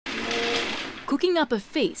cooking up a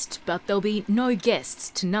feast, but there'll be no guests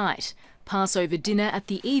tonight. Passover dinner at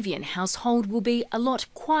the Evian household will be a lot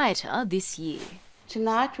quieter this year.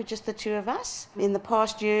 Tonight we're just the two of us. In the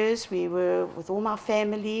past years we were with all my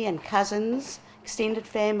family and cousins, extended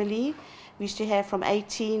family. We used to have from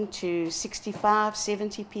 18 to 65,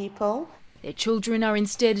 70 people. Their children are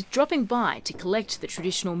instead dropping by to collect the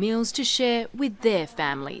traditional meals to share with their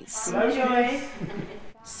families. Enjoy.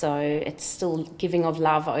 So it's still giving of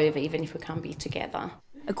love over, even if we can't be together.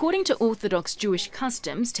 According to Orthodox Jewish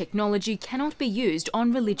customs, technology cannot be used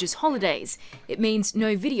on religious holidays. It means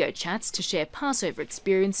no video chats to share Passover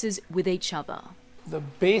experiences with each other. The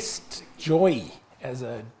best joy as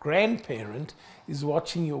a grandparent is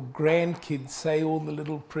watching your grandkids say all the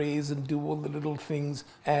little prayers and do all the little things,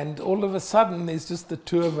 and all of a sudden there's just the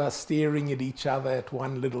two of us staring at each other at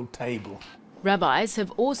one little table. Rabbis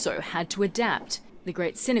have also had to adapt. The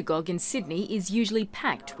Great Synagogue in Sydney is usually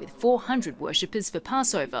packed with 400 worshippers for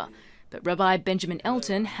Passover, but Rabbi Benjamin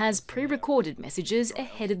Elton has pre-recorded messages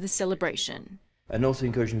ahead of the celebration. And also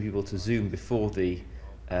encouraging people to Zoom before the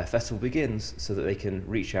festival begins so that they can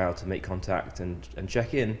reach out and make contact and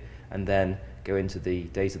check in, and then go into the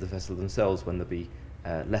days of the festival themselves when they'll be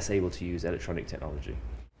less able to use electronic technology.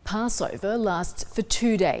 Passover lasts for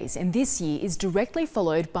 2 days, and this year is directly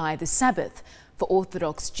followed by the Sabbath. For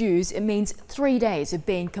Orthodox Jews, it means 3 days of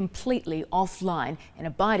being completely offline and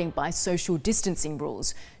abiding by social distancing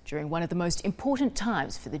rules during one of the most important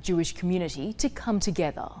times for the Jewish community to come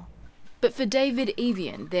together. But for David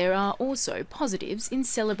Evian, there are also positives in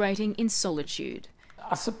celebrating in solitude.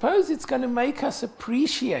 I suppose it's going to make us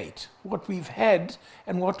appreciate what we've had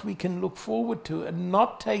and what we can look forward to and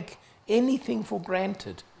not take anything for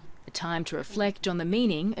granted. A time to reflect on the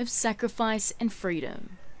meaning of sacrifice and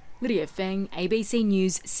freedom. Lydia Fang, ABC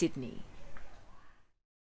News, Sydney.